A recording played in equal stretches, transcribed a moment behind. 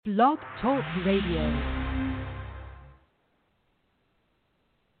Blog Talk Radio.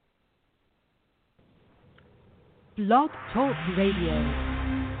 Blog Talk Radio.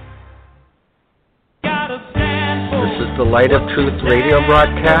 This is the Light of Truth radio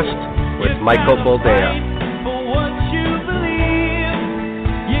broadcast with Michael Boldea.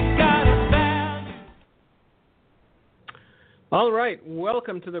 All right,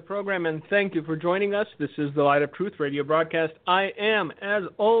 welcome to the program, and thank you for joining us. This is the Light of Truth radio broadcast. I am, as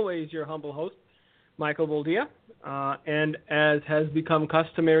always, your humble host, Michael Boldea, and as has become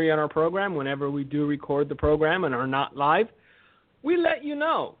customary on our program, whenever we do record the program and are not live, we let you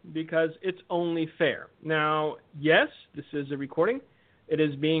know because it's only fair. Now, yes, this is a recording. It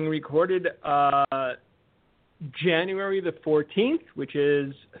is being recorded January the 14th, which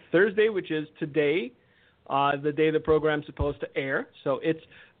is Thursday, which is today. The day the program's supposed to air. So it's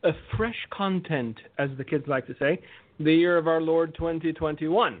a fresh content, as the kids like to say, the year of our Lord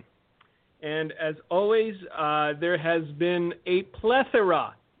 2021. And as always, there has been a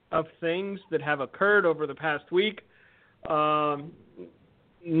plethora of things that have occurred over the past week, not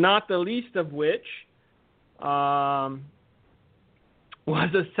the least of which was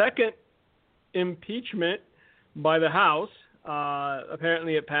a second impeachment by the House.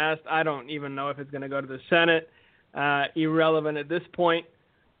 Apparently it passed. I don't even know if it's going to go to the Senate. Irrelevant at this point.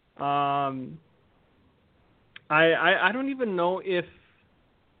 I don't even know if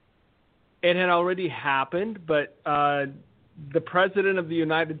it had already happened, but the President of the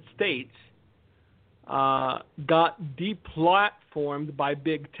United States got deplatformed by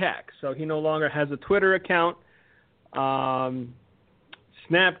big tech. So he no longer has a Twitter account, Snapchat,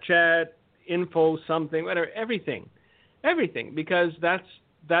 info, something, whatever, everything, because that's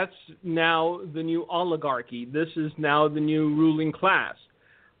now the new oligarchy. This is now the new ruling class.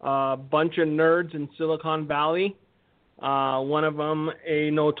 Bunch of nerds in Silicon Valley. One of them,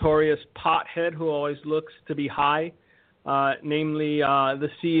 a notorious pothead who always looks to be high, namely the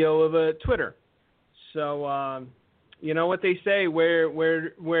CEO of Twitter. So, you know what they say,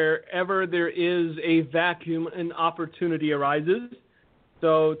 wherever there is a vacuum, an opportunity arises.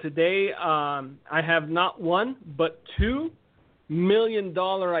 So today, I have not one, but $2 million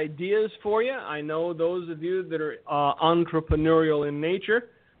ideas for you. I know those of you that are entrepreneurial in nature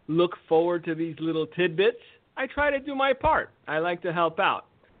look forward to these little tidbits. I try to do my part. I like to help out.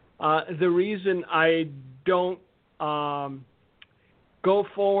 The reason I don't go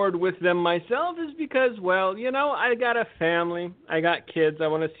forward with them myself is because, well, you know, I got a family. I got kids. I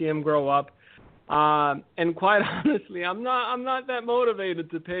want to see them grow up. And quite honestly, I'm not that motivated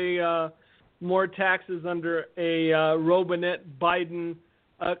to pay more taxes under a Robinette Biden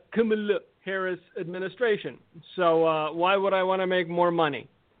Kamala Harris administration. So why would I want to make more money?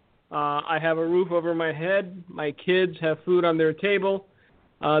 I have a roof over my head. My kids have food on their table.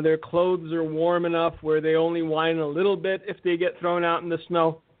 Their clothes are warm enough where they only whine a little bit if they get thrown out in the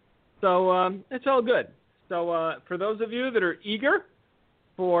snow. So it's all good. So for those of you that are eager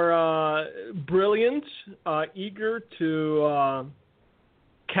for brilliance, eager to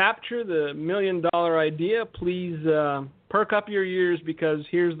capture the $1 million idea, please perk up your ears because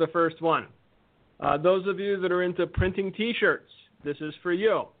here's the first one. Those of you that are into printing T-shirts, this is for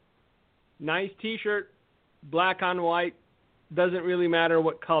you. Nice T-shirt, black on white, doesn't really matter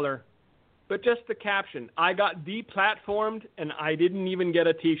what color, but just the caption, I got deplatformed and I didn't even get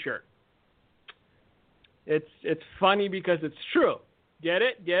a T-shirt. It's funny because it's true. Get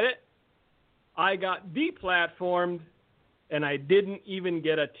it? I got deplatformed, and I didn't even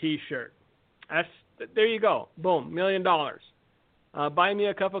get a T-shirt. There you go. Boom, $1 million. Buy me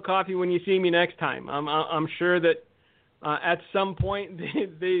a cup of coffee when you see me next time. I'm sure that at some point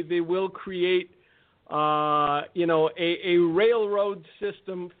they will create, a railroad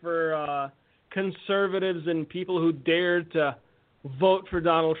system for conservatives and people who dare to vote for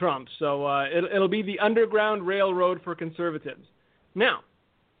Donald Trump. So it'll be the Underground Railroad for conservatives. Now,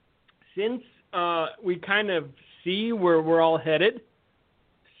 since we kind of see where we're all headed,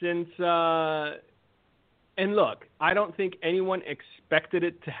 and look, I don't think anyone expected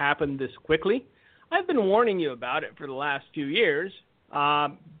it to happen this quickly. I've been warning you about it for the last few years,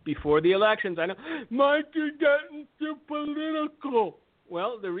 before the elections. I know, Mike, you're getting too political.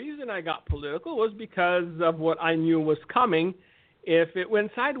 Well, the reason I got political was because of what I knew was coming if it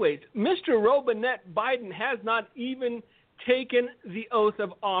went sideways. Mr. Robinette Biden has not even taken the oath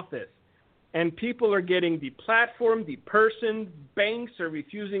of office, and people are getting deplatformed, depersoned. Banks are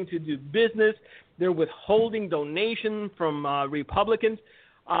refusing to do business. They're withholding donation from Republicans,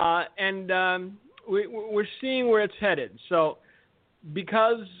 and we're seeing where it's headed. So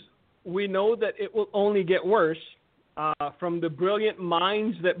because we know that it will only get worse, from the brilliant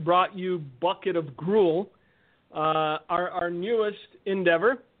minds that brought you Bucket of Gruel, our newest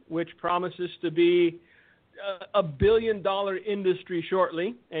endeavor, which promises to be a $1 billion industry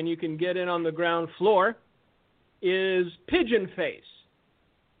shortly, and you can get in on the ground floor, is Pigeon Face.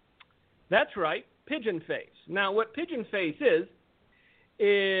 That's right, Pigeon Face. Now, what Pigeon Face is,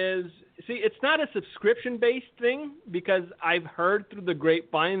 see, it's not a subscription-based thing, because I've heard through the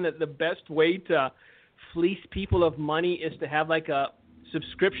grapevine that the best way to fleece people of money is to have like a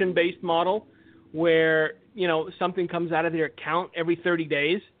subscription-based model where, you know, something comes out of their account every 30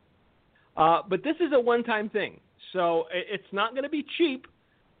 days. But this is a one-time thing. So it's not going to be cheap,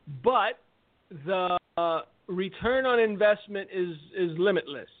 but the return on investment is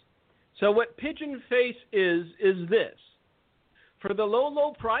limitless. So what Pigeon Face is this. For the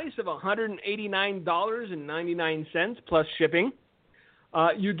low price of $189.99 plus shipping,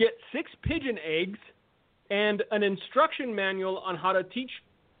 you get 6 pigeon eggs and an instruction manual on how to teach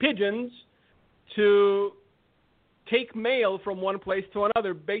pigeons to take mail from one place to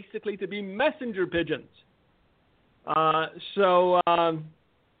another, basically to be messenger pigeons.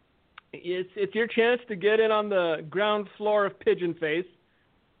 It's your chance to get in on the ground floor of Pigeon Face.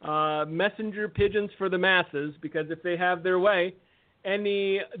 Messenger pigeons for the masses, because if they have their way,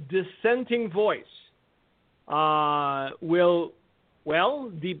 any dissenting voice will,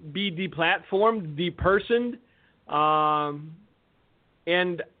 be deplatformed, depersoned,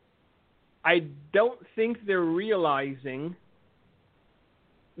 and I don't think they're realizing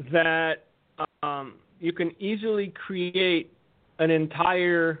that you can easily create an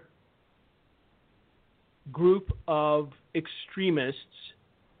entire group of extremists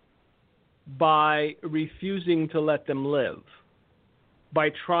by refusing to let them live, by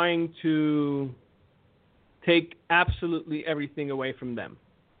trying to take absolutely everything away from them.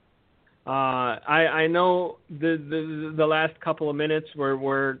 I know the last couple of minutes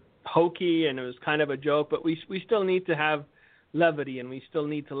were hokey and it was kind of a joke, but we still need to have levity, and we still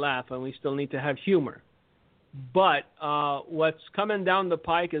need to laugh, and we still need to have humor. But what's coming down the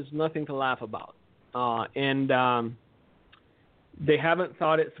pike is nothing to laugh about. And they haven't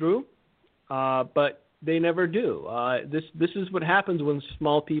thought it through, but they never do. This is what happens when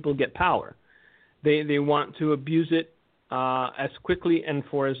small people get power. They want to abuse it as quickly and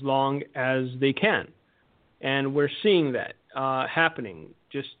for as long as they can. And we're seeing that happening,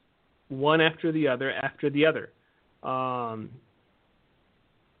 just one after the other after the other.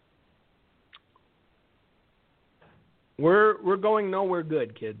 We're going nowhere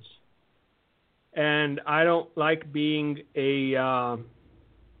good, kids. And I don't like being a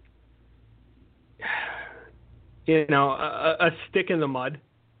stick in the mud.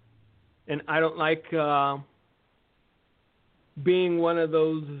 And I don't like being one of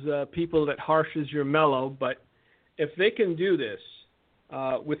those people that harshes your mellow. But if they can do this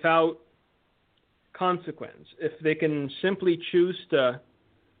without consequence, if they can simply choose to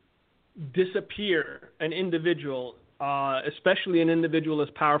disappear an individual, especially an individual as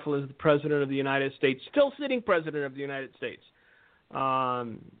powerful as the President of the United States, still sitting President of the United States,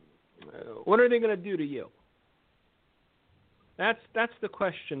 what are they going to do to you? That's the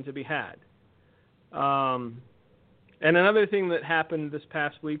question to be had. And another thing that happened this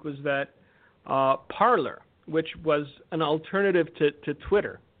past week was that Parler, which was an alternative to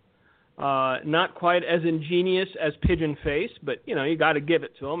Twitter, not quite as ingenious as Pigeon Face, but you got to give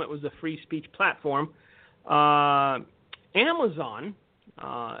it to them. It was a free speech platform. Amazon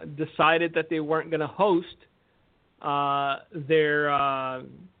decided that they weren't going to host their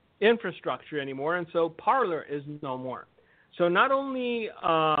infrastructure anymore, and so Parler is no more. So not only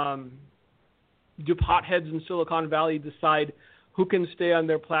do potheads in Silicon Valley decide who can stay on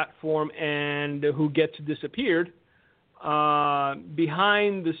their platform and who gets disappeared,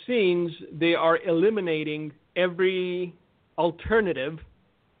 behind the scenes they are eliminating every alternative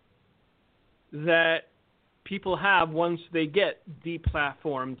that people have once they get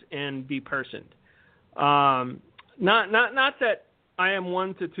deplatformed and depersoned. Not that I am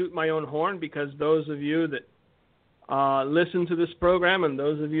one to toot my own horn, because those of you that listen to this program and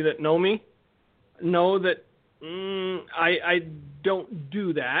those of you that know me know that I don't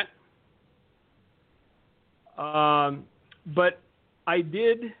do that. But I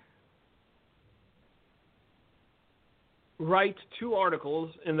did write 2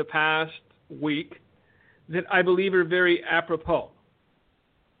 articles in the past week that I believe are very apropos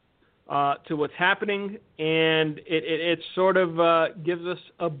to what's happening, and it sort of gives us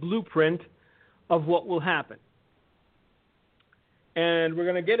a blueprint of what will happen. And we're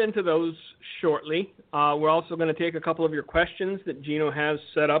going to get into those shortly. We're also going to take a couple of your questions that Gino has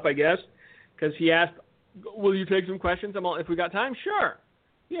set up, I guess, because he asked will you take some questions? If we got time, sure.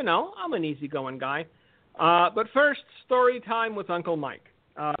 You know, I'm an easygoing guy. But first, story time with Uncle Mike,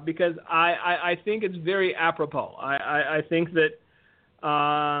 because I think it's very apropos. I think that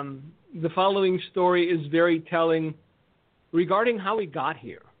the following story is very telling regarding how we got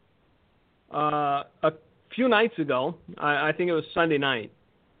here. A few nights ago, I think it was Sunday night,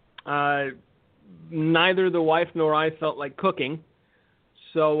 neither the wife nor I felt like cooking,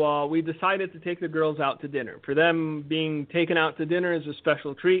 so we decided to take the girls out to dinner. For them, being taken out to dinner is a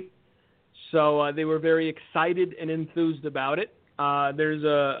special treat, so they were very excited and enthused about it. There's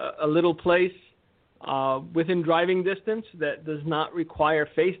a little place within driving distance that does not require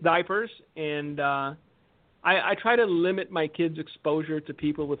face diapers, and I try to limit my kids' exposure to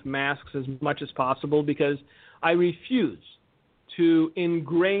people with masks as much as possible because I refuse to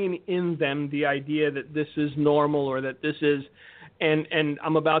ingrain in them the idea that this is normal or that this is, and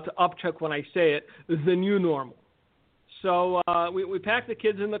I'm about to upchuck when I say it, the new normal. So we pack the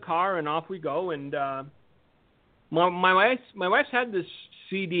kids in the car and off we go. And my wife's had this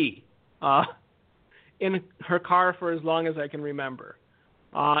CD in her car for as long as I can remember.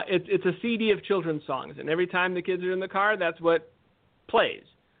 It's a CD of children's songs, and every time the kids are in the car, that's what plays.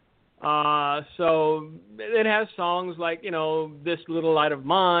 So it has songs like, you know, This Little Light of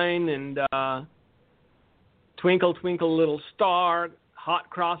Mine and Twinkle, Twinkle, Little Star, Hot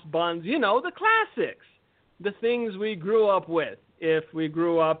Cross Buns, you know, the classics, the things we grew up with if we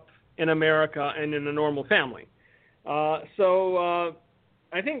grew up in America and in a normal family. So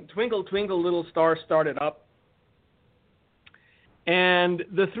I think Twinkle, Twinkle, Little Star started up. And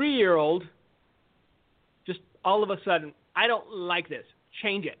the 3-year-old, just all of a sudden, I don't like this.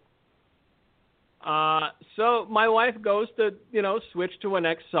 Change it. So my wife goes to, you know, switch to a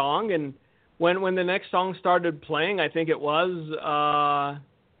next song. And when the next song started playing, I think it was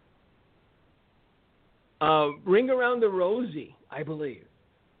Ring Around the Rosie, I believe.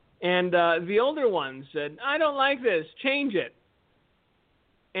 And the older one said, I don't like this. Change it.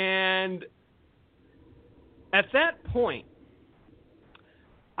 And at that point,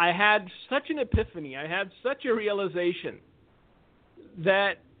 I had such an epiphany, I had such a realization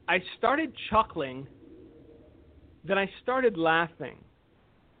that I started chuckling, then I started laughing.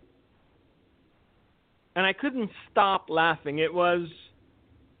 And I couldn't stop laughing. It was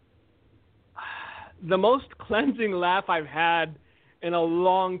the most cleansing laugh I've had in a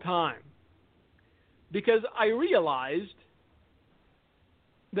long time. Because I realized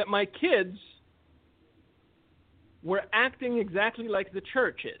that my kids were acting exactly like the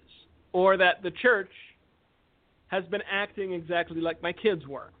church is, or that the church has been acting exactly like my kids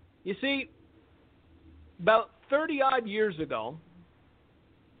were. You see, about 30-odd years ago,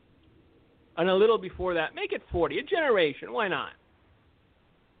 and a little before that, make it 40, a generation, why not?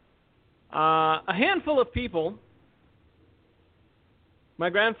 A handful of people,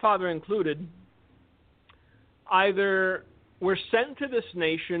 my grandfather included, either were sent to this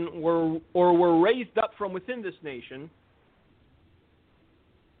nation or were raised up from within this nation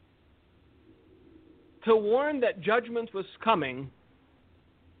to warn that judgment was coming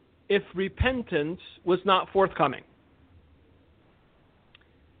if repentance was not forthcoming.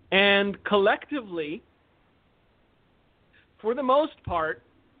 And collectively, for the most part,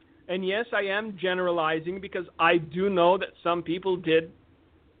 and yes, I am generalizing because I do know that some people did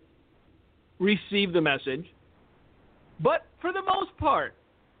receive the message, but for the most part,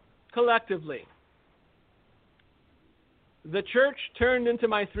 collectively, the church turned into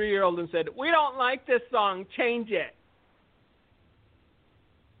my 3-year-old and said, we don't like this song, change it.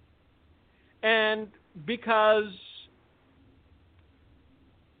 And because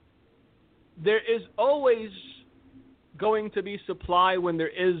there is always going to be supply when there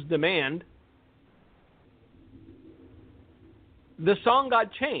is demand, the song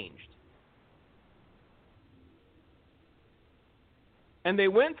got changed. And they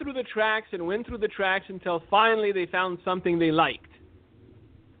went through the tracks and went through the tracks until finally they found something they liked.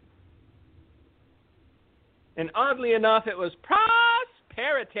 And oddly enough, it was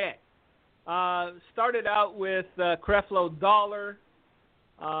Prosperity. Started out with Creflo Dollar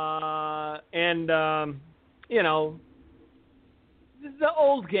and, you know, the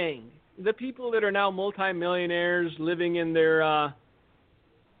old gang. The people that are now multimillionaires living in their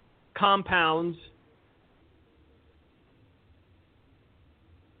compounds,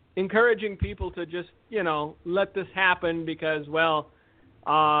 encouraging people to just, you know, let this happen because, well,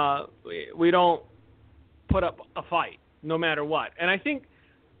 we don't put up a fight no matter what. And I think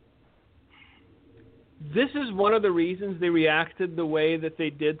this is one of the reasons they reacted the way that they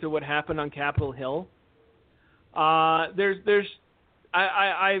did to what happened on Capitol Hill. There's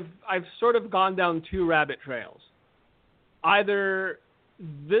I've sort of gone down two rabbit trails. Either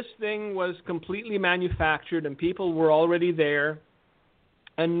this thing was completely manufactured and people were already there,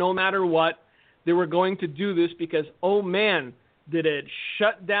 and no matter what, they were going to do this because, oh man, did it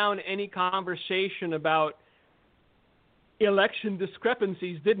shut down any conversation about election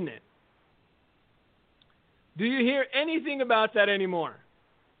discrepancies, didn't it? Do you hear anything about that anymore?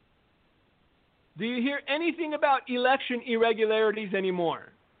 Do you hear anything about election irregularities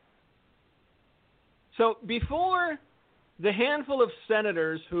anymore? So before the handful of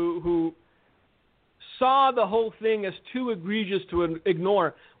senators who saw the whole thing as too egregious to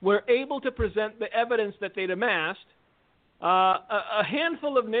ignore were able to present the evidence that they'd amassed, a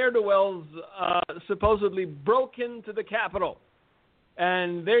handful of ne'er-do-wells supposedly broke into the Capitol.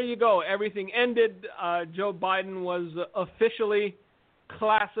 And there you go. Everything ended. Joe Biden was officially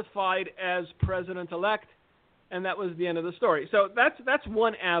classified as president-elect, and that was the end of the story. So that's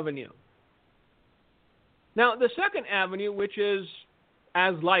one avenue. Now, the second avenue, which is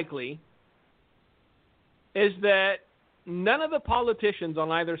as likely, is that none of the politicians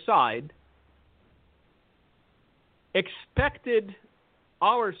on either side expected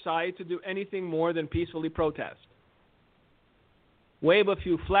our side to do anything more than peacefully protest. Wave a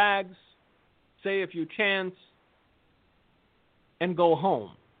few flags, say a few chants, and go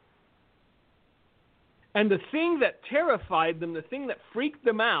home. And the thing that terrified them, the thing that freaked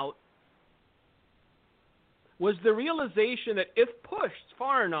them out, was the realization that if pushed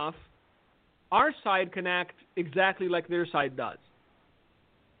far enough, our side can act exactly like their side does.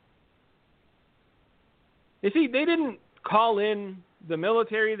 You see, they didn't call in the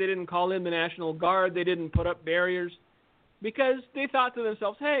military, they didn't call in the National Guard, they didn't put up barriers, because they thought to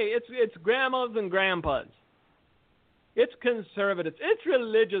themselves, hey, it's grandmas and grandpas. It's conservatives. It's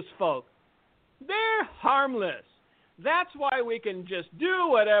religious folk. They're harmless. That's why we can just do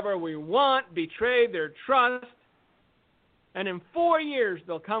whatever we want, betray their trust, and in 4 years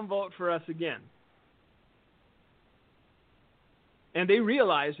they'll come vote for us again. And they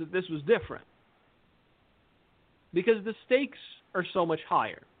realized that this was different because the stakes are so much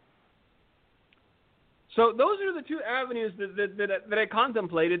higher. So those are the two avenues that I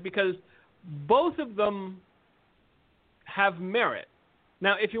contemplated, because both of them have merit.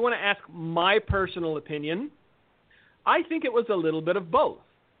 Now, if you want to ask my personal opinion, I think it was a little bit of both.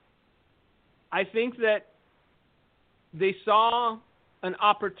 I think that they saw an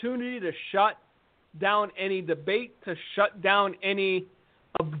opportunity to shut down any debate, to shut down any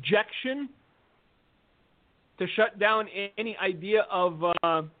objection, to shut down any idea of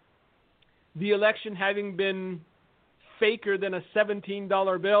the election having been faker than a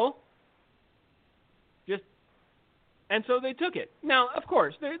 $17 bill. And so they took it. Now, of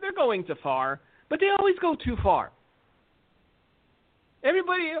course, they're going too far, but they always go too far.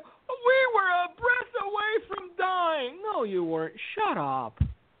 Everybody, we were a breath away from dying. No, you weren't. Shut up.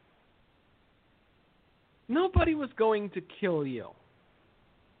 Nobody was going to kill you.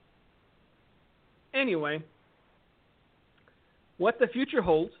 Anyway, what the future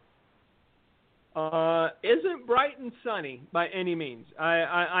holds isn't bright and sunny by any means.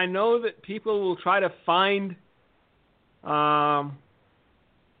 I know that people will try to find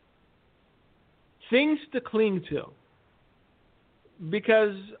things to cling to,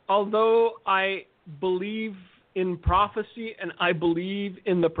 because although I believe in prophecy and I believe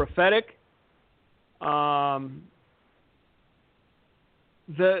in the prophetic, what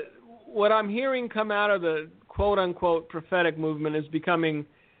I'm hearing come out of the quote-unquote prophetic movement is becoming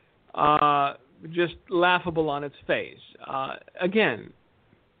just laughable on its face. Again,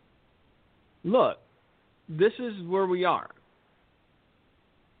 look, this is where we are.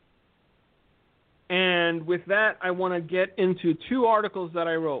 And with that, I want to get into two articles that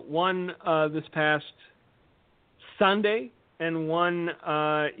I wrote. One this past Sunday and one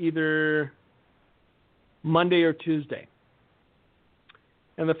either Monday or Tuesday.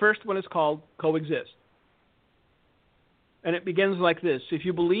 And the first one is called Coexist. And it begins like this. If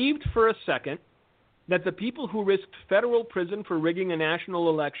you believed for a second that the people who risked federal prison for rigging a national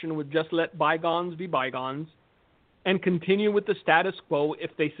election would just let bygones be bygones and continue with the status quo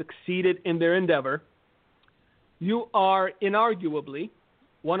if they succeeded in their endeavor, you are inarguably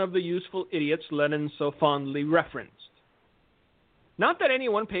one of the useful idiots Lenin so fondly referenced. Not that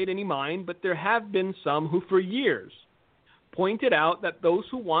anyone paid any mind, but there have been some who for years pointed out that those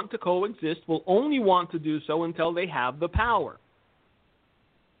who want to coexist will only want to do so until they have the power.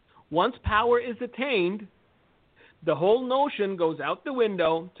 Once power is attained, the whole notion goes out the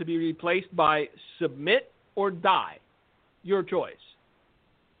window to be replaced by submit or die, your choice.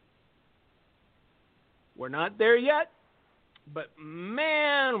 We're not there yet, But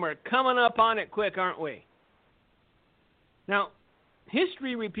man, we're coming up on it quick, aren't we? Now,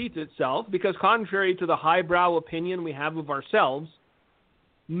 history repeats itself because contrary to the highbrow opinion we have of ourselves,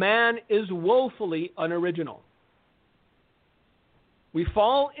 man is woefully unoriginal. We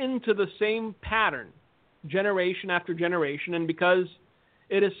fall into the same pattern generation after generation, and because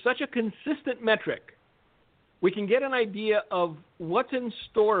it is such a consistent metric, we can get an idea of what's in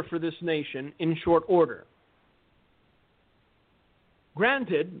store for this nation in short order.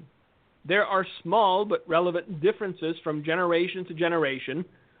 Granted, there are small but relevant differences from generation to generation,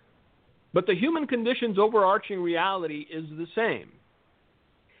 but the human condition's overarching reality is the same.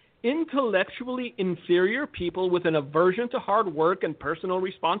 Intellectually inferior people with an aversion to hard work and personal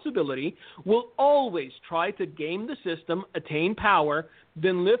responsibility will always try to game the system, attain power,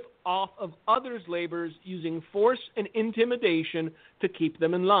 then live off of others' labors using force and intimidation to keep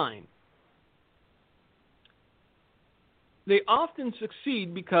them in line. They often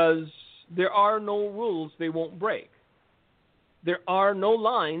succeed because there are no rules they won't break. There are no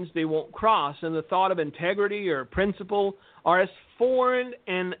lines they won't cross, and the thought of integrity or principle are as foreign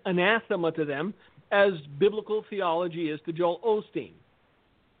and anathema to them as biblical theology is to Joel Osteen.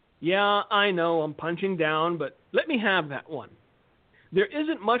 Yeah, I know I'm punching down, but let me have that one. There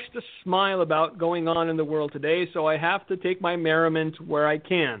isn't much to smile about going on in the world today, so I have to take my merriment where I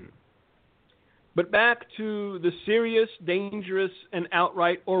can. But back to the serious, dangerous, and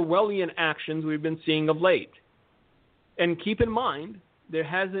outright Orwellian actions we've been seeing of late. And keep in mind, there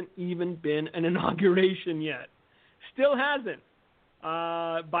hasn't even been an inauguration yet. Still hasn't.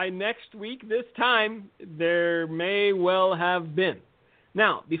 By next week, this time, there may well have been.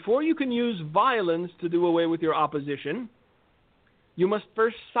 Now, before you can use violence to do away with your opposition, you must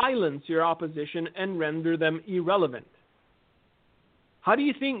first silence your opposition and render them irrelevant. How do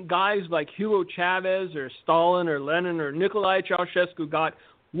you think guys like Hugo Chavez or Stalin or Lenin or Nicolae Ceausescu got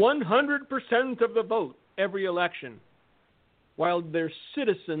 100% of the vote every election while their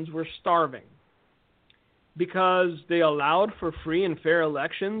citizens were starving? Because they allowed for free and fair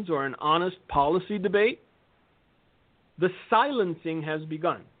elections or an honest policy debate? The silencing has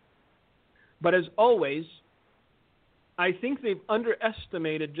begun. But as always, I think they've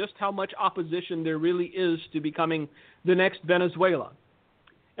underestimated just how much opposition there really is to becoming the next Venezuela.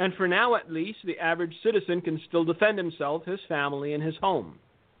 And for now, at least, the average citizen can still defend himself, his family, and his home.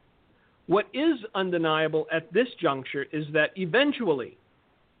 What is undeniable at this juncture is that eventually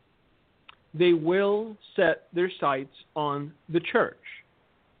they will set their sights on the church.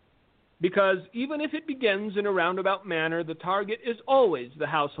 Because even if it begins in a roundabout manner, the target is always the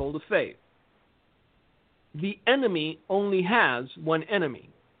household of faith. The enemy only has one enemy.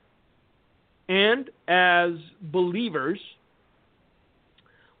 And as believers,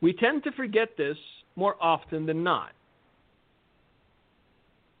 we tend to forget this more often than not.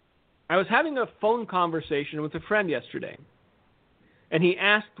 I was having a phone conversation with a friend yesterday, and he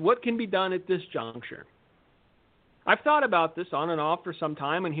asked what can be done at this juncture. I've thought about this on and off for some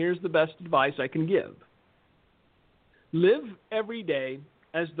time, and here's the best advice I can give. Live every day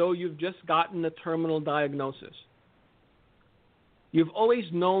as though you've just gotten a terminal diagnosis. You've always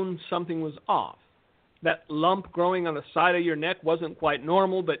known something was off. That lump growing on the side of your neck wasn't quite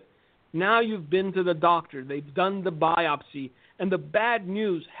normal, but now you've been to the doctor, they've done the biopsy, and the bad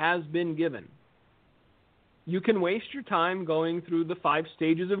news has been given. You can waste your time going through the 5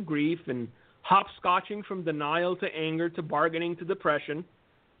 stages of grief and hopscotching from denial to anger to bargaining to depression,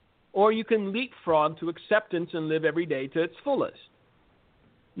 or you can leapfrog to acceptance and live every day to its fullest.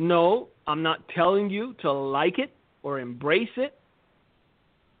 No, I'm not telling you to like it or embrace it,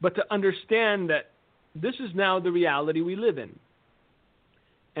 but to understand that this is now the reality we live in.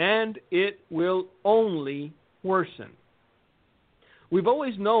 And it will only worsen. We've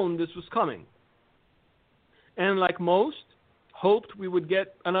always known this was coming. And like most, hoped we would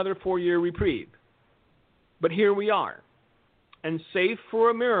get another 4-year reprieve. But here we are. And save for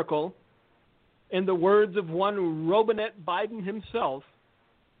a miracle, in the words of one Robinette Biden himself,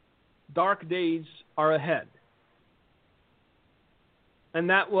 dark days are ahead. And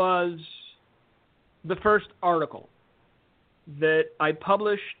that was the first article that I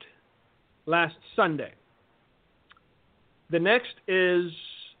published last Sunday. The next is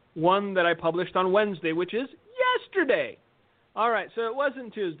one that I published on Wednesday, which is yesterday. All right, so it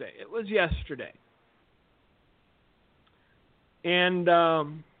wasn't Tuesday. It was yesterday. And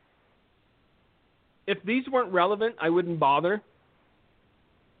if these weren't relevant, I wouldn't bother.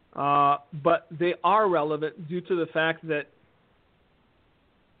 But they are relevant due to the fact that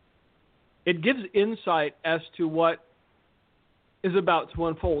it gives insight as to what is about to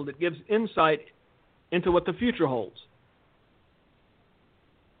unfold. It gives insight into what the future holds.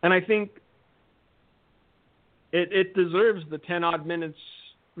 And I think it deserves the 10-odd minutes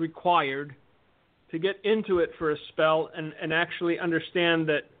required to get into it for a spell and actually understand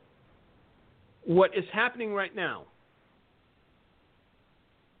that what is happening right now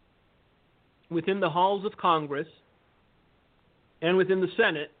within the halls of Congress and within the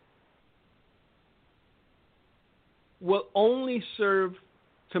Senate will only serve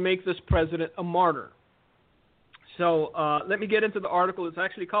to make this president a martyr. So let me get into the article. It's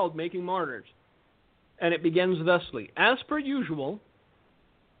actually called Making Martyrs. And it begins thusly. As per usual,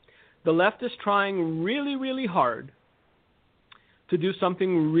 the left is trying really, really hard to do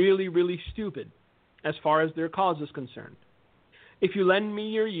something really, really stupid as far as their cause is concerned. If you lend me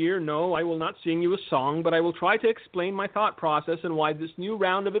your ear, no, I will not sing you a song, but I will try to explain my thought process and why this new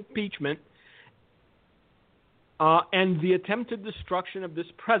round of impeachment and the attempted destruction of this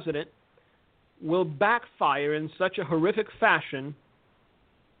president will backfire in such a horrific fashion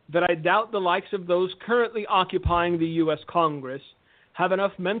that I doubt the likes of those currently occupying the U.S. Congress have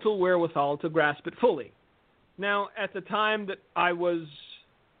enough mental wherewithal to grasp it fully. Now, at the time that I was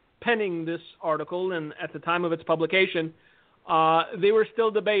penning this article and at the time of its publication, they were still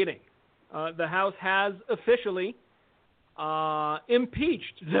debating. The House has officially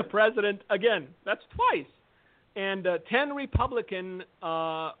impeached the president again. That's twice. And 10 Republican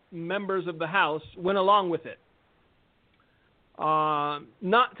members of the House went along with it.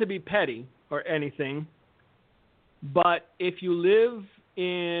 Not to be petty or anything, but if you live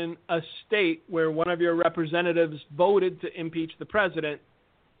in a state where one of your representatives voted to impeach the president,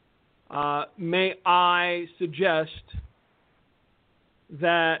 may I suggest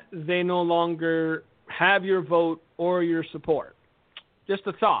that they no longer have your vote or your support. Just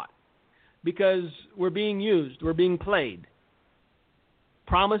a thought. Because we're being used, we're being played.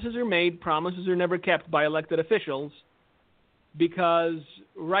 Promises are made, promises are never kept by elected officials, because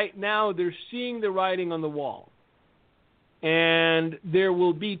right now they're seeing the writing on the wall. And there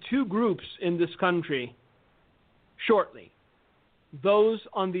will be two groups in this country shortly. Those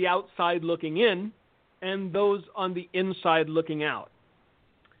on the outside looking in and those on the inside looking out.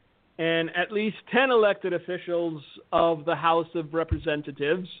 And at least 10 elected officials of the House of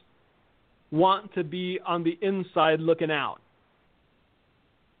Representatives want to be on the inside looking out.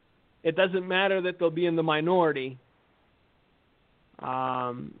 It doesn't matter that they'll be in the minority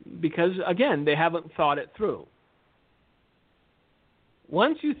because, again, they haven't thought it through.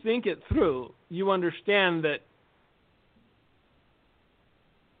 Once you think it through, you understand that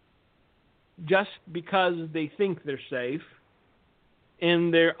just because they think they're safe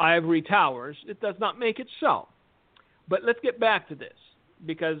in their ivory towers, it does not make it so. But let's get back to this,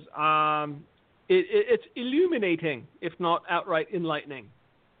 because it's illuminating, if not outright enlightening.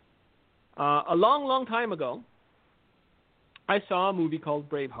 A long, long time ago, I saw a movie called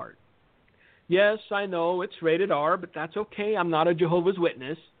Braveheart. Yes, I know it's rated R, but that's okay. I'm not a Jehovah's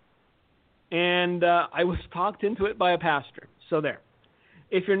Witness. And I was talked into it by a pastor. So there.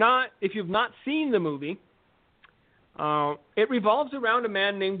 If you've not seen the movie, it revolves around a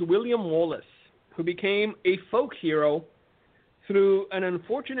man named William Wallace, who became a folk hero through an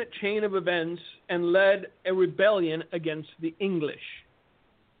unfortunate chain of events and led a rebellion against the English.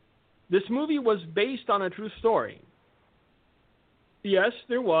 This movie was based on a true story. Yes,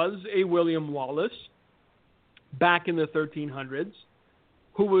 there was a William Wallace back in the 1300s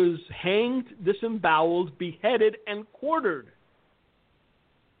who was hanged, disemboweled, beheaded, and quartered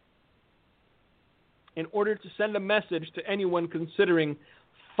in order to send a message to anyone considering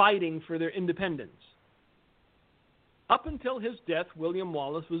fighting for their independence. Up until his death, William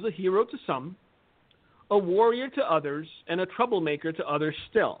Wallace was a hero to some, a warrior to others, and a troublemaker to others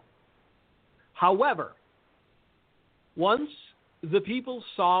still. However, once the people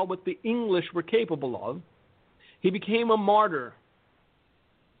saw what the English were capable of, he became a martyr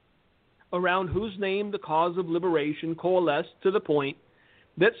around whose name the cause of liberation coalesced to the point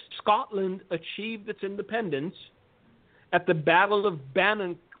that Scotland achieved its independence at the Battle of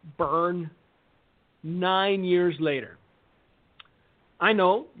Bannockburn 9 years later. I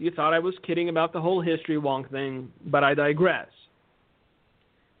know you thought I was kidding about the whole history wonk thing, but I digress.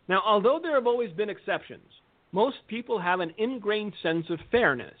 Now, although there have always been exceptions, most people have an ingrained sense of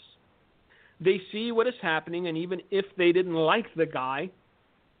fairness. They see what is happening, and even if they didn't like the guy,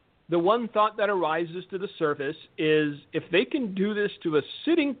 the one thought that arises to the surface is, if they can do this to a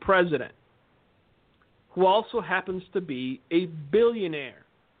sitting president who also happens to be a billionaire,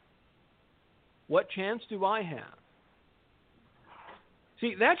 what chance do I have?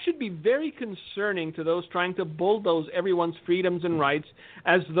 See, that should be very concerning to those trying to bulldoze everyone's freedoms and rights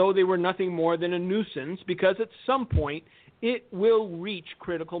as though they were nothing more than a nuisance, because at some point it will reach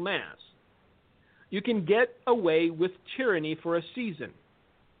critical mass. You can get away with tyranny for a season.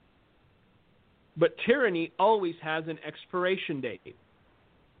 But tyranny always has an expiration date.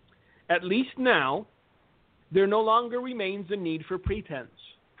 At least now, there no longer remains a need for pretense.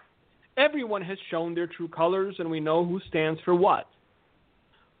 Everyone has shown their true colors, and we know who stands for what.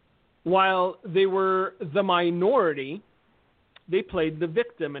 While they were the minority, they played the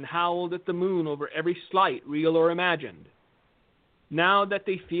victim and howled at the moon over every slight, real or imagined. Now that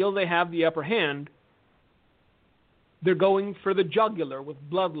they feel they have the upper hand, they're going for the jugular with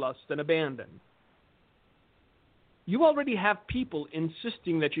bloodlust and abandon. You already have people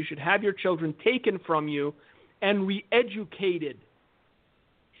insisting that you should have your children taken from you and re-educated,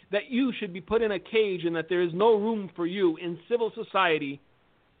 that you should be put in a cage and that there is no room for you in civil society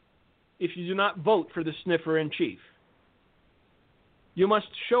if you do not vote for the sniffer-in-chief. You must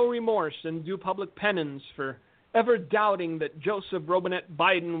show remorse and do public penance for ever doubting that Joseph Robinette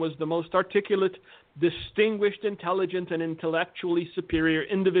Biden was the most articulate, distinguished, intelligent, and intellectually superior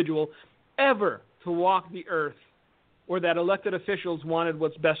individual ever to walk the earth, or that elected officials wanted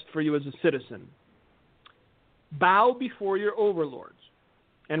what's best for you as a citizen. Bow before your overlords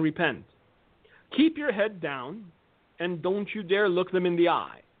and repent. Keep your head down and don't you dare look them in the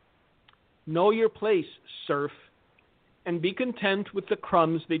eye. Know your place, serf, and be content with the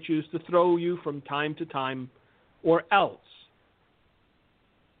crumbs they choose to throw you from time to time, or else.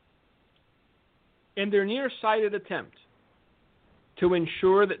 In their nearsighted attempt to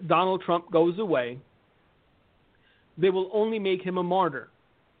ensure that Donald Trump goes away, they will only make him a martyr,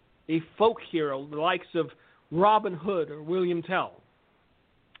 a folk hero, the likes of Robin Hood or William Tell.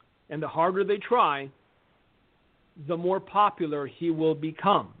 And the harder they try, the more popular he will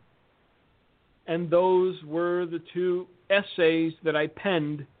become. And those were the two essays that I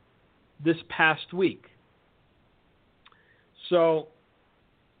penned this past week. So,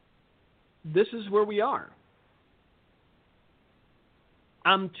 this is where we are.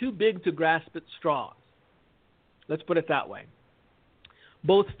 I'm too big to grasp at straws. Let's put it that way.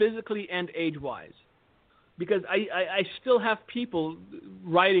 Both physically and age-wise. Because I still have people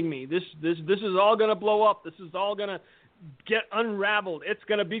writing me, this is all going to blow up. This is all going to get unraveled. It's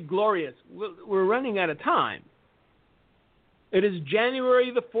going to be glorious. We're running out of time. It is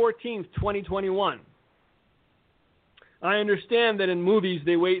January the 14th, 2021. I understand that in movies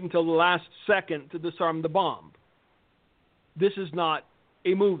they wait until the last second to disarm the bomb. This is not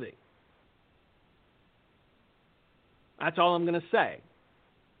a movie. That's all I'm going to say.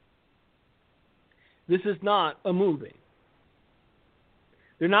 This is not a movie.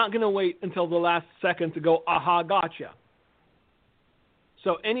 They're not going to wait until the last second to go, aha, gotcha.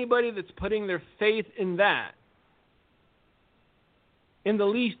 So anybody that's putting their faith in that, in the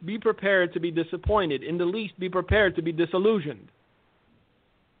least be prepared to be disappointed. In the least be prepared to be disillusioned.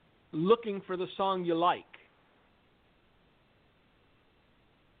 Looking for the song you like.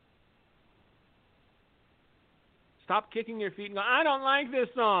 Stop kicking your feet and go, I don't like this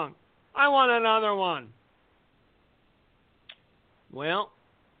song. I want another one. Well,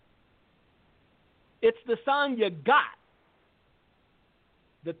 it's the song you got.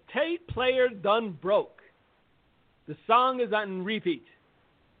 The tape player done broke. The song is on repeat.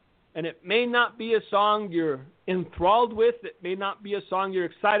 And it may not be a song you're enthralled with. It may not be a song you're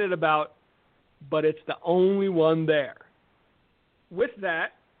excited about. But it's the only one there. With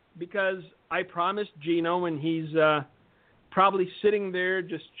that, because I promised Gino, and he's probably sitting there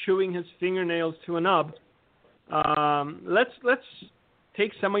just chewing his fingernails to a nub, let's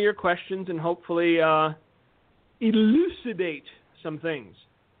take some of your questions and hopefully elucidate some things.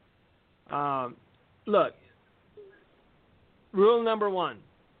 Look, rule number one,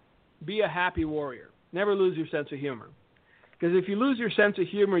 be a happy warrior. Never lose your sense of humor. Because if you lose your sense of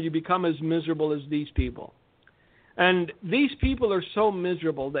humor, you become as miserable as these people. And these people are so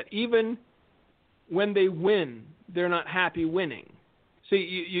miserable that even when they win, they're not happy winning. See,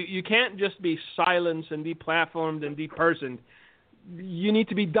 you can't just be silenced and deplatformed and depersoned. You need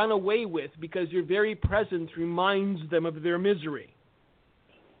to be done away with because your very presence reminds them of their misery.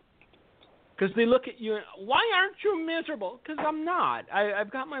 Because they look at you and, why aren't you miserable? Because I'm not.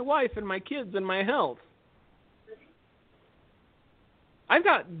 I've got my wife and my kids and my health. I've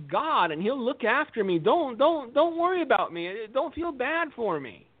got God, and He'll look after me. Don't worry about me. Don't feel bad for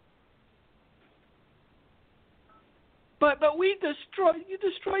me. But you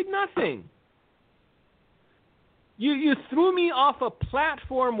destroyed nothing. You threw me off a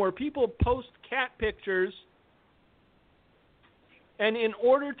platform where people post cat pictures, and in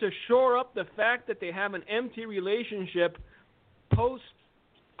order to shore up the fact that they have an empty relationship, post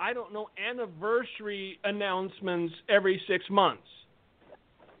anniversary announcements every 6 months.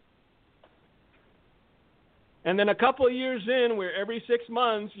 And then a couple of years in, where every 6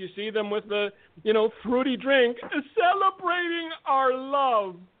 months you see them with the, fruity drink, celebrating our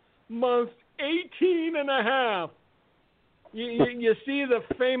love, month 18 and a half. You see the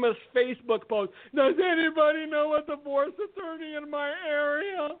famous Facebook post, does anybody know a divorce attorney in my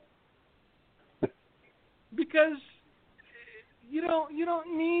area? Because you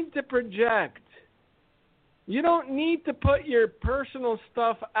don't need to project. You don't need to put your personal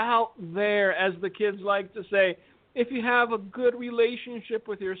stuff out there, as the kids like to say, if you have a good relationship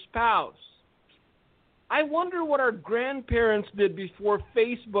with your spouse. I wonder what our grandparents did before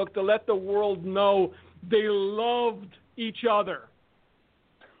Facebook to let the world know they loved each other.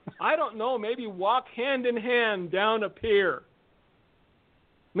 I don't know, maybe walk hand in hand down a pier.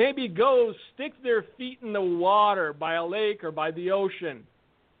 Maybe go stick their feet in the water by a lake or by the ocean.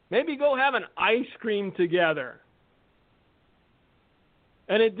 Maybe go have an ice cream together.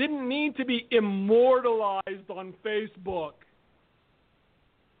 And it didn't need to be immortalized on Facebook.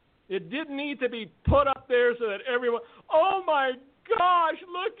 It didn't need to be put up there so that everyone, oh my gosh,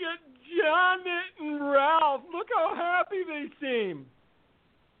 look at Janet and Ralph. Look how happy they seem.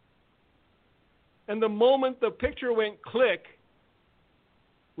 And the moment the picture went click,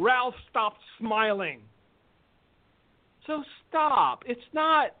 Ralph stopped smiling. So stop. It's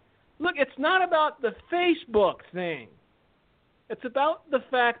not about the Facebook thing. It's about the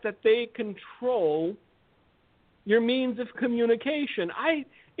fact that they control your means of communication.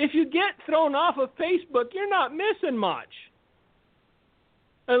 If you get thrown off of Facebook, you're not missing much.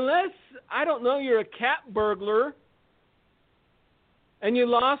 Unless, you're a cat burglar and you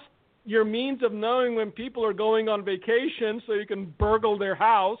lost your means of knowing when people are going on vacation so you can burgle their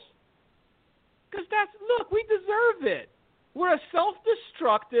house. Because we deserve it. We're a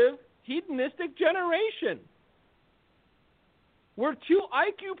self-destructive, hedonistic generation. We're 2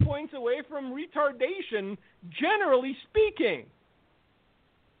 IQ points away from retardation, generally speaking.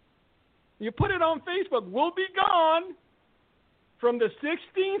 You put it on Facebook, we'll be gone from the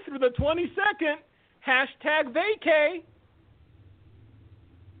 16th through the 22nd, #vacay.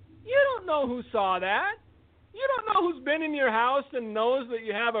 You don't know who saw that. You don't know who's been in your house and knows that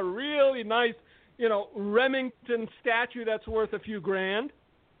you have a really nice, Remington statue that's worth a few grand.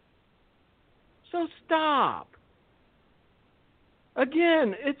 So stop.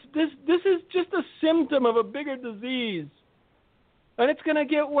 Again, this is just a symptom of a bigger disease. And it's going to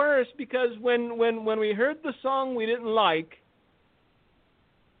get worse because when we heard the song we didn't like,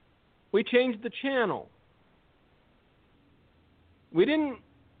 we changed the channel. We didn't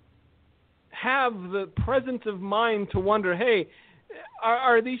have the presence of mind to wonder, hey,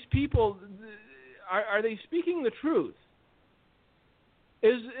 are these people, are they speaking the truth?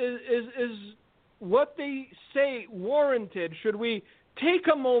 Is what they say warranted? Should we take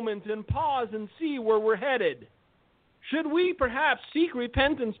a moment and pause and see where we're headed? Should we perhaps seek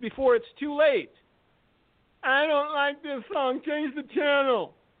repentance before it's too late? I don't like this song. Change the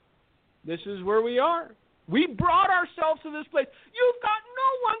channel. This is where we are. We brought ourselves to this place. You've got no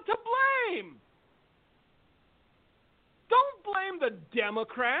one to blame. Don't blame the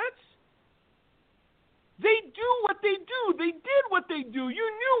Democrats. They do what they do. They did what they do.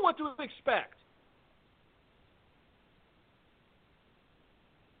 You knew what to expect.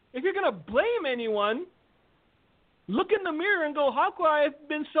 If you're going to blame anyone, look in the mirror and go, how could I have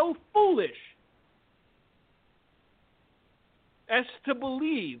been so foolish as to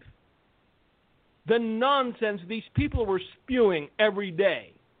believe the nonsense these people were spewing every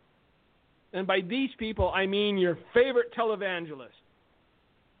day? And by these people, I mean your favorite televangelist.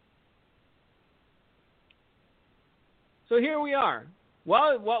 So here we are.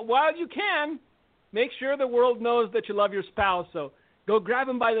 While you can, make sure the world knows that you love your spouse. So go grab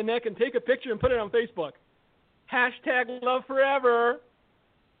him by the neck and take a picture and put it on Facebook. #LoveForever.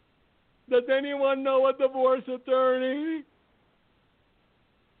 Does anyone know a divorce attorney?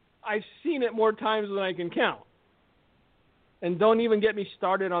 I've seen it more times than I can count. And don't even get me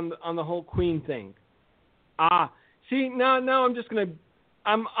started on the whole Queen thing. See, now I'm just gonna,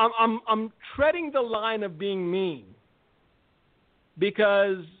 I'm treading the line of being mean,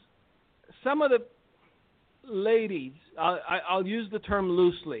 because some of the ladies, I'll use the term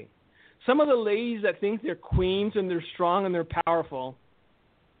loosely, some of the ladies that think they're queens and they're strong and they're powerful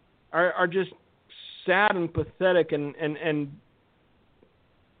are just sad and pathetic and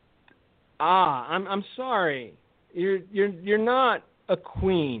I'm sorry. You're not a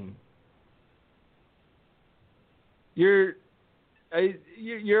queen. You're a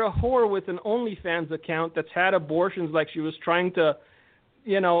whore with an OnlyFans account that's had abortions like she was trying to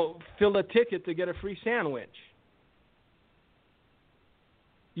fill a ticket to get a free sandwich.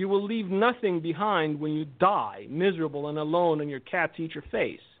 You will leave nothing behind when you die, miserable and alone, and your cats eat your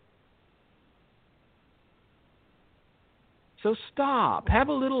face. So stop. Have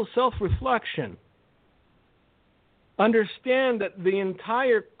a little self-reflection. Understand that the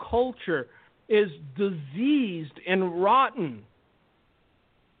entire culture is diseased and rotten.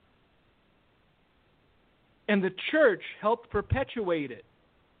 And the church helped perpetuate it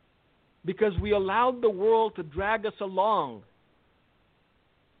because we allowed the world to drag us along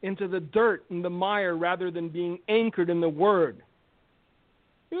into the dirt and the mire rather than being anchored in the Word.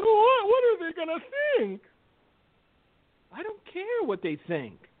 You know what? What are they going to think? I don't care what they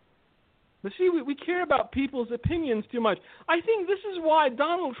think. But see, we care about people's opinions too much. I think this is why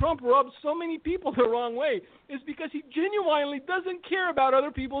Donald Trump rubs so many people the wrong way, is because he genuinely doesn't care about other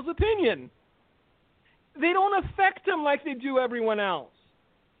people's opinion. They don't affect him like they do everyone else.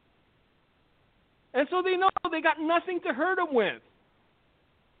 And so they know they got nothing to hurt him with.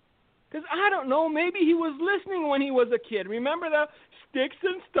 Because, I don't know, maybe he was listening when he was a kid. Remember that? Sticks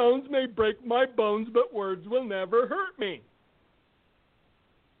and stones may break my bones, but words will never hurt me.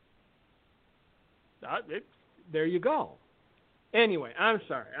 There you go. Anyway, I'm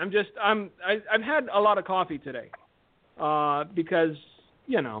sorry. I've had a lot of coffee today because,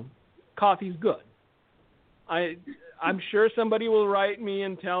 coffee's good. I'm sure somebody will write me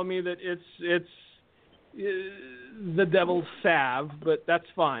and tell me that it's the devil's salve, but that's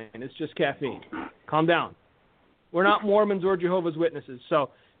fine. It's just caffeine. Calm down. We're not Mormons or Jehovah's Witnesses.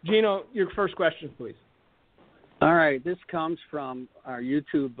 So, Gino, your first question, please. All right. This comes from our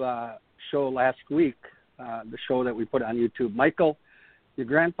YouTube show last week, the show that we put on YouTube. Michael, your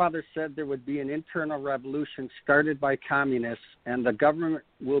grandfather said there would be an internal revolution started by communists, and the government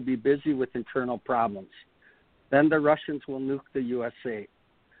will be busy with internal problems. Then the Russians will nuke the USA.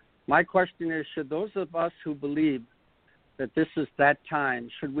 My question is, should those of us who believe that this is that time,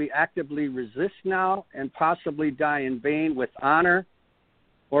 should we actively resist now and possibly die in vain with honor,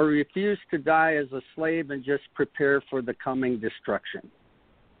 or refuse to die as a slave and just prepare for the coming destruction?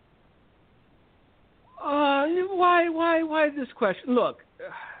 Why this question? Look,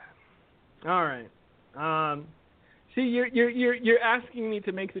 all right. See, you're asking me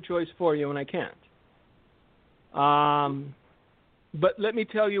to make the choice for you, and I can't. But let me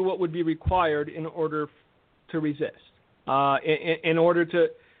tell you what would be required in order to resist. In order to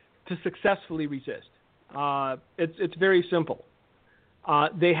successfully resist, it's very simple.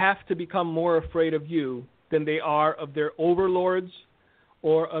 They have to become more afraid of you than they are of their overlords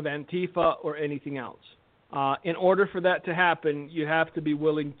or of Antifa or anything else. In order for that to happen, you have to be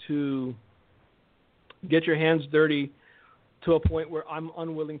willing to get your hands dirty to a point where I'm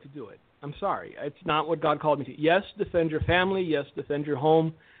unwilling to do it. I'm sorry. It's not what God called me to. Yes, defend your family. Yes, defend your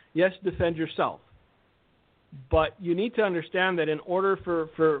home. Yes, defend yourself. But you need to understand that in order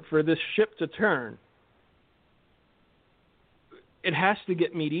for this ship to turn, it has to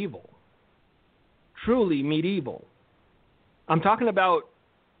get medieval. Truly medieval. I'm talking about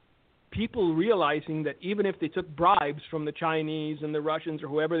people realizing that even if they took bribes from the Chinese and the Russians or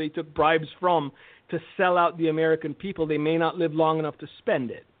whoever they took bribes from to sell out the American people, they may not live long enough to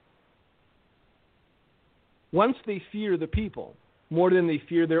spend it. Once they fear the people more than they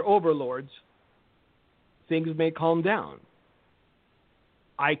fear their overlords, things may calm down.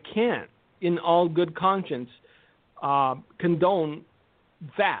 I can't, in all good conscience, condone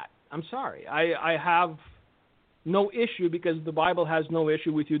that. I'm sorry. I have no issue because the Bible has no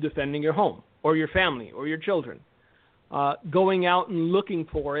issue with you defending your home or your family or your children. Going out and looking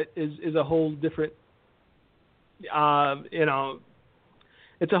for it is a whole different, it's a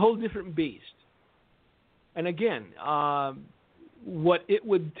whole different beast. And again, what it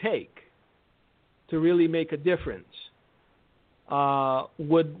would take to really make a difference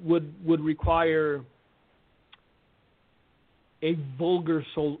would require a vulgar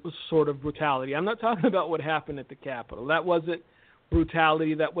sort of brutality. I'm not talking about what happened at the Capitol. That wasn't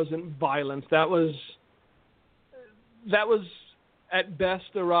brutality. That wasn't violence. That was at best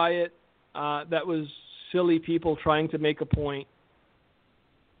a riot. That was silly people trying to make a point.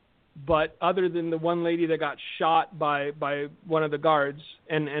 But other than the one lady that got shot by one of the guards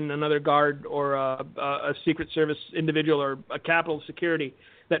and another guard or a Secret Service individual or a Capitol security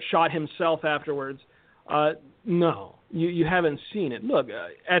that shot himself afterwards, no, you haven't seen it. Look,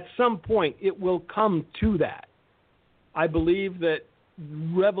 at some point it will come to that. I believe that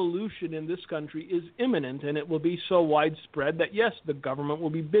revolution in this country is imminent, and it will be so widespread that, yes, the government will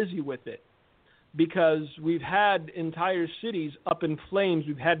be busy with it. because we've had entire cities up in flames.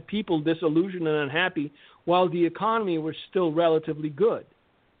 We've had people disillusioned and unhappy while the economy was still relatively good.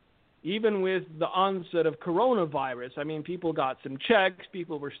 Even with the onset of coronavirus, I mean, people got some checks,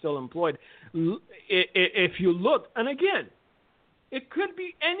 people were still employed. If you look, and again, it could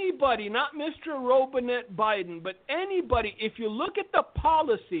be anybody, not Mr. Robinette Biden, but anybody. If you look at the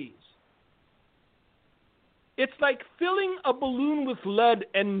policies, it's like filling a balloon with lead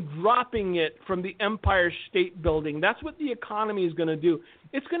and dropping it from the Empire State Building. That's what the economy is going to do.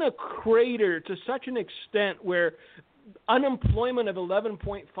 It's going to crater to such an extent where unemployment of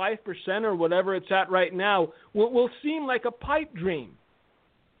 11.5% or whatever it's at right now will seem like a pipe dream.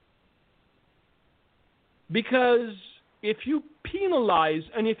 Because if you penalize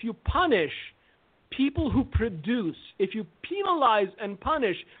and if you punish people who produce, if you penalize and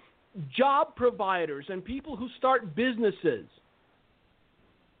punish job providers and people who start businesses,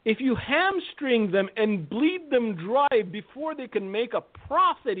 if you hamstring them and bleed them dry before they can make a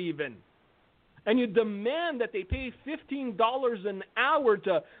profit even, and you demand that they pay $15 an hour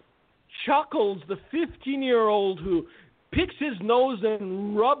to Chuckles, the 15-year-old who picks his nose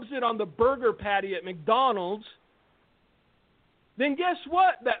and rubs it on the burger patty at McDonald's, then guess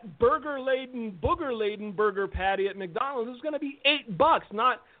what? That booger-laden burger patty at McDonald's is going to be $8,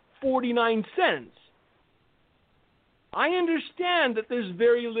 not 49 cents. I understand that there's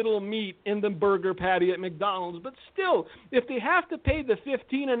very little meat in the burger patty at McDonald's, but still, if they have to pay the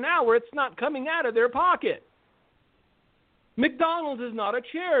 $15 an hour, it's not coming out of their pocket. McDonald's is not a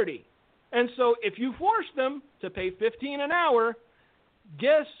charity. And so if you force them to pay $15 an hour,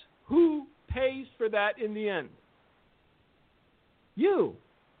 guess who pays for that in the end? You.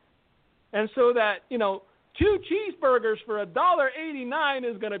 And so that, 2 cheeseburgers for $1.89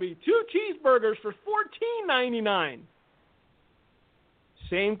 is going to be 2 cheeseburgers for $14.99.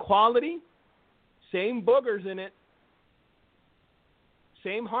 Same quality, same boogers in it,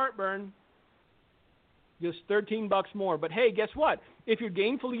 same heartburn, just $13 more. But hey, guess what? If you're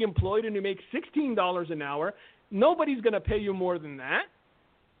gainfully employed and you make $16 an hour, nobody's going to pay you more than that.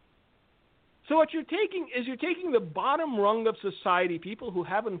 So what you're taking the bottom rung of society, people who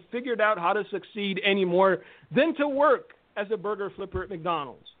haven't figured out how to succeed anymore than to work as a burger flipper at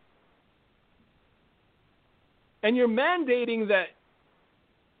McDonald's. And you're mandating that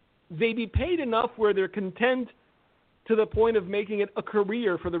they be paid enough where they're content to the point of making it a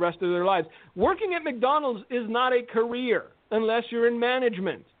career for the rest of their lives. Working at McDonald's is not a career unless you're in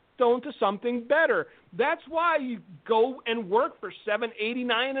management. Go into something better. That's why you go and work for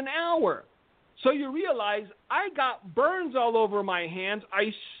 $7.89 an hour. So you realize I got burns all over my hands.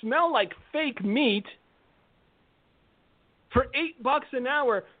 I smell like fake meat. For $8 an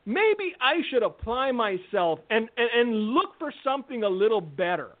hour, maybe I should apply myself and look for something a little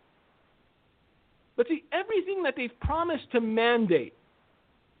better. But see, everything that they've promised to mandate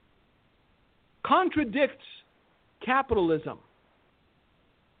contradicts capitalism.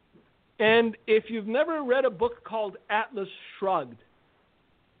 And if you've never read a book called Atlas Shrugged,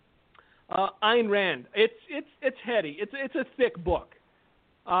 Ayn Rand, it's heady. It's a thick book.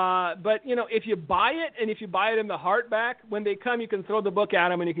 But, if you buy it, and if you buy it in the hardback, when they come, you can throw the book at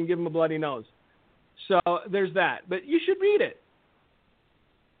them and you can give them a bloody nose. So there's that. But you should read it.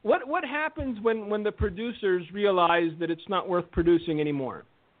 What happens when the producers realize that it's not worth producing anymore?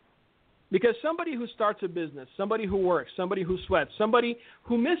 Because somebody who starts a business, somebody who works, somebody who sweats, somebody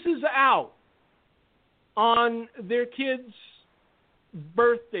who misses out on their kids'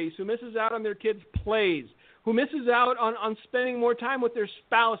 birthdays, who misses out on their kids' plays, who misses out on spending more time with their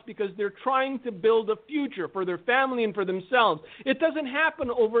spouse because they're trying to build a future for their family and for themselves. It doesn't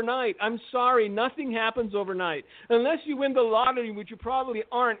happen overnight. I'm sorry, nothing happens overnight. Unless you win the lottery, which you probably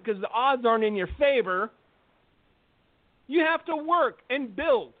aren't because the odds aren't in your favor, you have to work and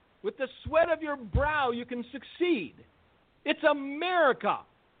build. With the sweat of your brow, you can succeed. It's America.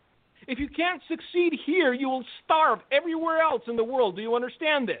 If you can't succeed here, you will starve everywhere else in the world. Do you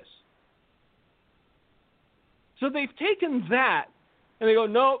understand this? So they've taken that, and they go,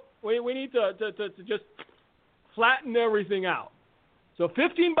 no, we need to just flatten everything out. So $15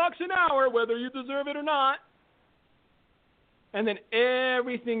 an hour, whether you deserve it or not. And then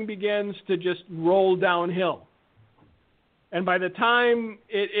everything begins to just roll downhill. And by the time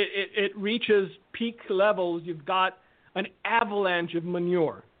it reaches peak levels, you've got an avalanche of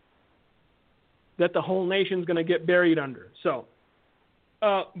manure that the whole nation's going to get buried under. So,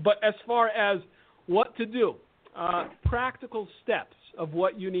 but as far as what to do, practical steps of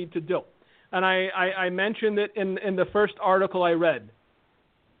what you need to do. And I mentioned it in the first article I read.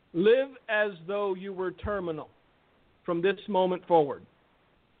 Live as though you were terminal from this moment forward.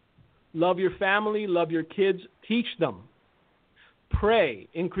 Love your family, love your kids, teach them. Pray,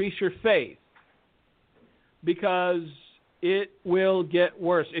 increase your faith, because it will get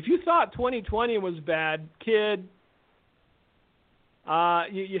worse. If you thought 2020 was bad, kid,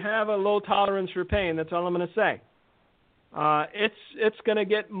 you have a low tolerance for pain. That's all I'm going to say. It's going to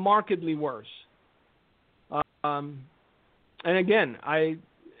get markedly worse. And again,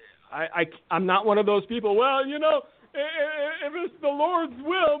 I'm not one of those people. Well, you know, if it's the Lord's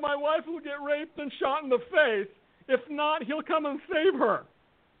will, my wife will get raped and shot in the face. If not, He'll come and save her.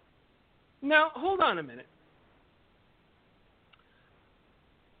 Now, hold on a minute.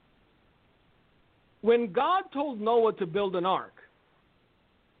 When God told Noah to build an ark,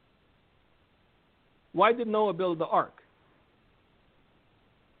 why did Noah build the ark?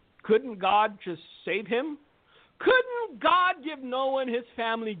 Couldn't God just save him? Couldn't God give Noah and his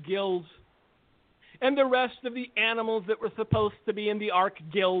family gills? And the rest of the animals that were supposed to be in the ark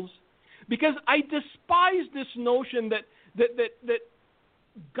gills? Because I despise this notion that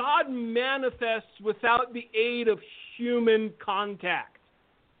God manifests without the aid of human contact.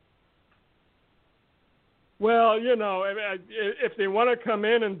 Well, you know, if they want to come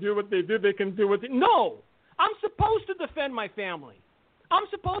in and do what they do, they can do what they... No! I'm supposed to defend my family. I'm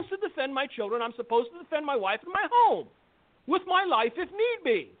supposed to defend my children. I'm supposed to defend my wife and my home with my life if need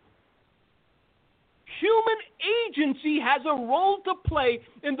be. Human agency has a role to play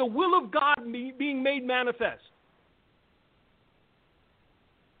in the will of God being made manifest.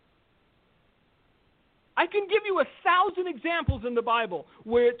 I can give you 1,000 examples in the Bible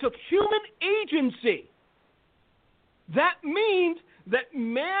where it took human agency. That means that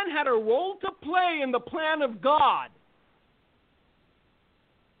man had a role to play in the plan of God.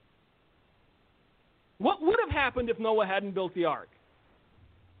 What would have happened if Noah hadn't built the ark?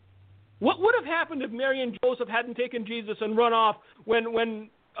 What would have happened if Mary and Joseph hadn't taken Jesus and run off when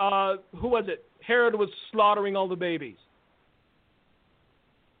who was it? Herod was slaughtering all the babies.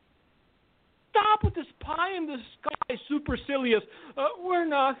 Stop with this pie in the sky, supercilious. We're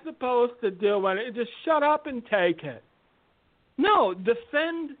not supposed to do it. Just shut up and take it. No,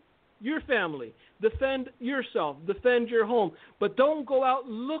 defend your family. Defend yourself. Defend your home. But don't go out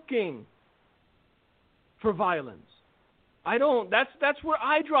looking for violence. That's where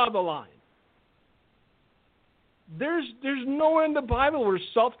I draw the line. There's nowhere in the Bible where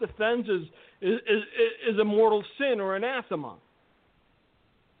self-defense is a mortal sin or anathema.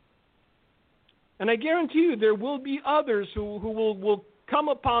 And I guarantee you there will be others who will come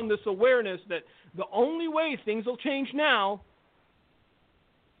upon this awareness that the only way things will change now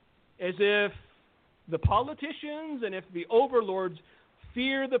is if the politicians and if the overlords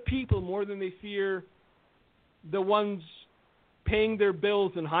fear the people more than they fear the ones paying their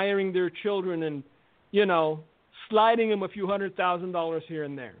bills and hiring their children and, you know, sliding them a few $100,000 here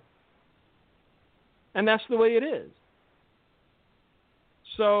and there. And that's the way it is.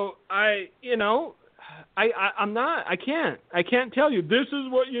 So I can't tell you this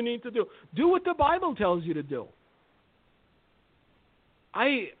is what you need to do. Do what the Bible tells you to do.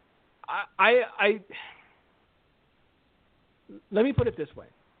 Let me put it this way,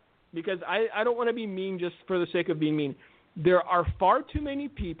 because I don't want to be mean just for the sake of being mean. There are far too many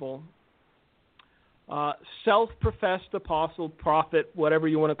people, self-professed apostle, prophet, whatever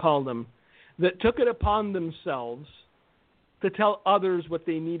you want to call them, that took it upon themselves to tell others what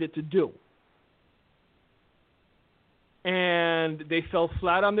they needed to do. And they fell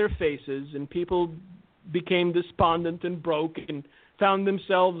flat on their faces, and people became despondent and broke and found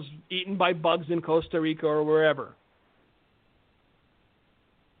themselves eaten by bugs in Costa Rica or wherever.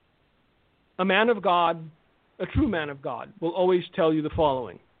 A man of God, a true man of God, will always tell you the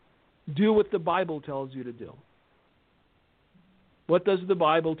following. Do what the Bible tells you to do. What does the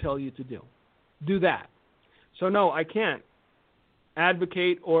Bible tell you to do? Do that. So no, I can't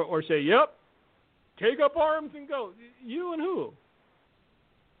advocate or say, yep, take up arms and go. You and who?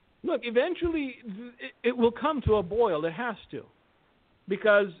 Look, eventually it will come to a boil. It has to.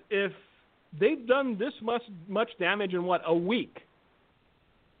 Because if they've done this much damage in, a week,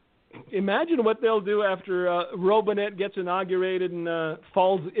 imagine what they'll do after Robinette gets inaugurated and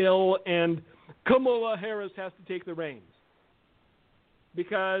falls ill and Kamala Harris has to take the reins.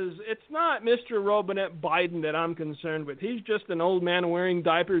 Because it's not Mr. Robinette Biden that I'm concerned with. He's just an old man wearing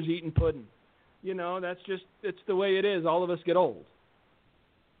diapers eating pudding. You know, it's the way it is. All of us get old.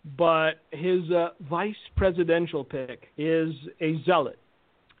 But his vice presidential pick is a zealot.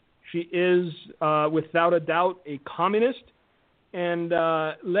 She is, without a doubt, a communist. And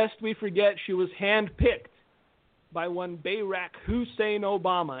lest we forget, she was handpicked by one Barack Hussein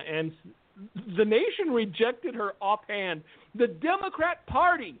Obama. And the nation rejected her offhand. The Democrat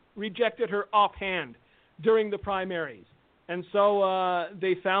Party rejected her offhand during the primaries. And so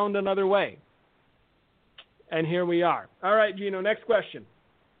they found another way. And here we are. All right, Gino, next question.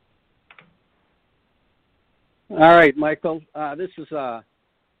 All right, Michael. This is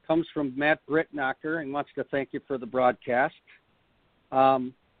comes from Matt Brittnacker and wants to thank you for the broadcast. Let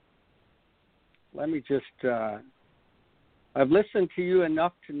me just, I've listened to you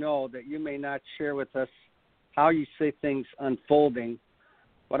enough to know that you may not share with us how you see things unfolding,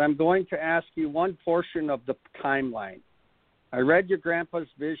 but I'm going to ask you one portion of the timeline. I read your grandpa's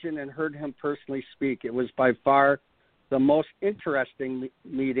vision and heard him personally speak. It was by far the most interesting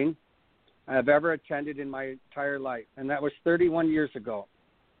meeting I've ever attended in my entire life, and that was 31 years ago.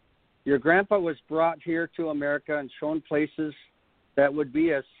 Your grandpa was brought here to America and shown places that would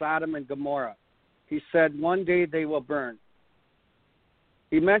be as Sodom and Gomorrah. He said, one day they will burn.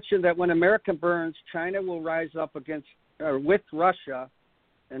 He mentioned that when America burns, China will rise up with Russia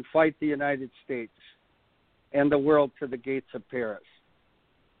and fight the United States and the world to the gates of Paris.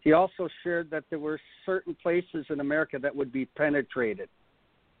 He also shared that there were certain places in America that would be penetrated.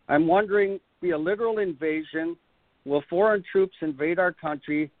 I'm wondering, be a literal invasion? Will foreign troops invade our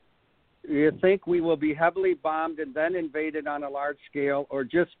country? Do you think we will be heavily bombed and then invaded on a large scale, or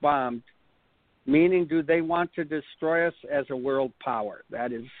just bombed? Meaning, do they want to destroy us as a world power?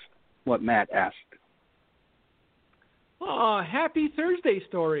 That is what Matt asked. Oh, happy Thursday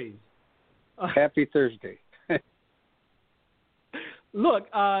stories. Happy Thursday. Look,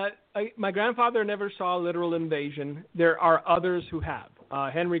 my grandfather never saw a literal invasion. There are others who have.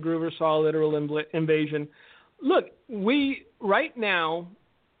 Henry Groover saw a literal invasion. Look, right now,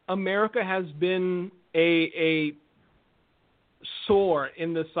 America has been a sore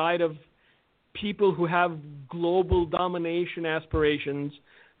in the side of people who have global domination aspirations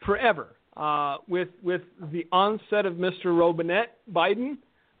forever. With the onset of Mr. Robinette Biden,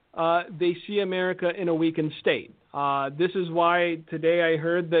 they see America in a weakened state. This is why today I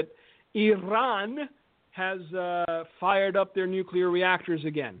heard that Iran has fired up their nuclear reactors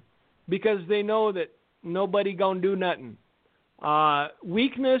again, because they know that nobody gonna do nothing.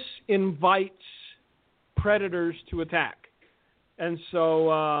 Weakness invites predators to attack. And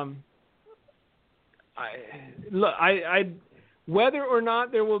so, whether or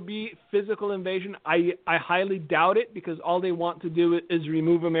not there will be physical invasion, I highly doubt it, because all they want to do is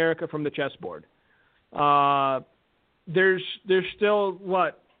remove America from the chessboard. There's still,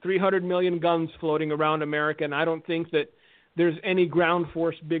 300 million guns floating around America, and I don't think that there's any ground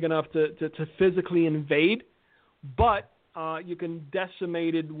force big enough to physically invade. But you can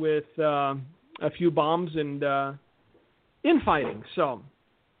decimate it with a few bombs and infighting. So,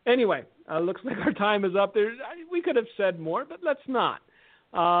 anyway, looks like our time is up. We could have said more, but let's not.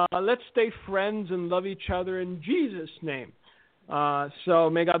 Let's stay friends and love each other in Jesus' name.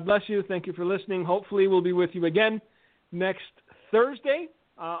 So may God bless you. Thank you for listening. Hopefully we'll be with you again next Thursday.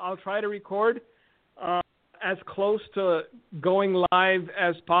 I'll try to record as close to going live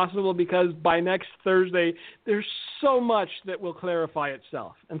as possible, because by next Thursday, there's so much that will clarify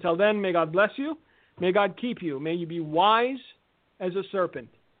itself. Until then, may God bless you. May God keep you. May you be wise as a serpent.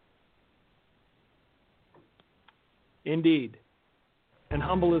 Indeed. And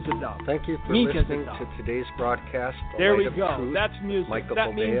humble as a dove. Thank you for listening to today's broadcast. There we go. That's music. Michael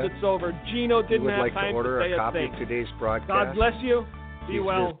that means Boldea. it's over. Gino didn't have like time to order to say a copy thing. of today's broadcast. God bless you. Be Please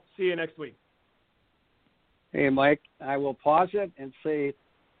well. See you next week. Hey, Mike, I will pause it and say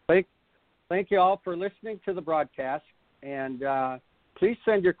thank you all for listening to the broadcast. And please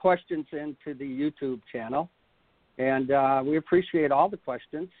send your questions into the YouTube channel. And we appreciate all the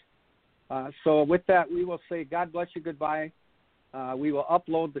questions. So with that, we will say God bless you, goodbye. We will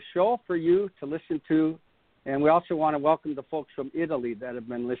upload the show for you to listen to. And we also want to welcome the folks from Italy that have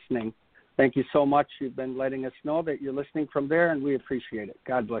been listening. Thank you so much. You've been letting us know that you're listening from there, and we appreciate it.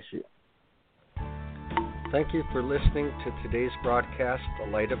 God bless you. Thank you for listening to today's broadcast, The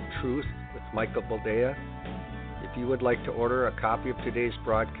Light of Truth with Michael Boldea. If you would like to order a copy of today's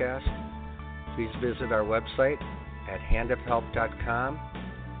broadcast, please visit our website at handofhelp.com.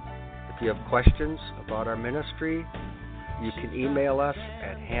 If you have questions about our ministry, you can email us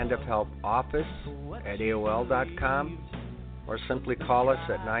at handofhelpoffice@aol.com, or simply call us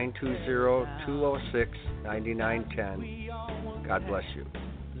at 920-206-9910. God bless you.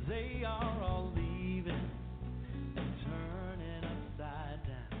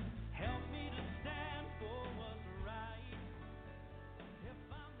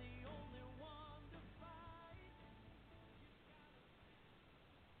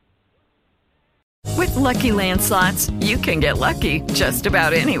 With Lucky Land Slots, you can get lucky just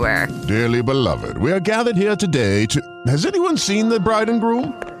about anywhere. Dearly beloved, we are gathered here today to... Has anyone seen the bride and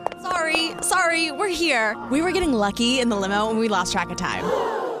groom? Sorry, we're here. We were getting lucky in the limo and we lost track of time.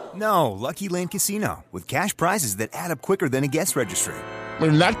 No, Lucky Land Casino, with cash prizes that add up quicker than a guest registry.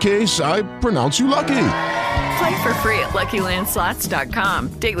 In that case, I pronounce you lucky. Play for free at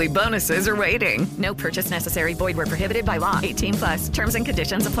LuckyLandSlots.com. Daily bonuses are waiting. No purchase necessary. Void where prohibited by law. 18+. Terms and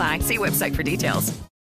conditions apply. See website for details.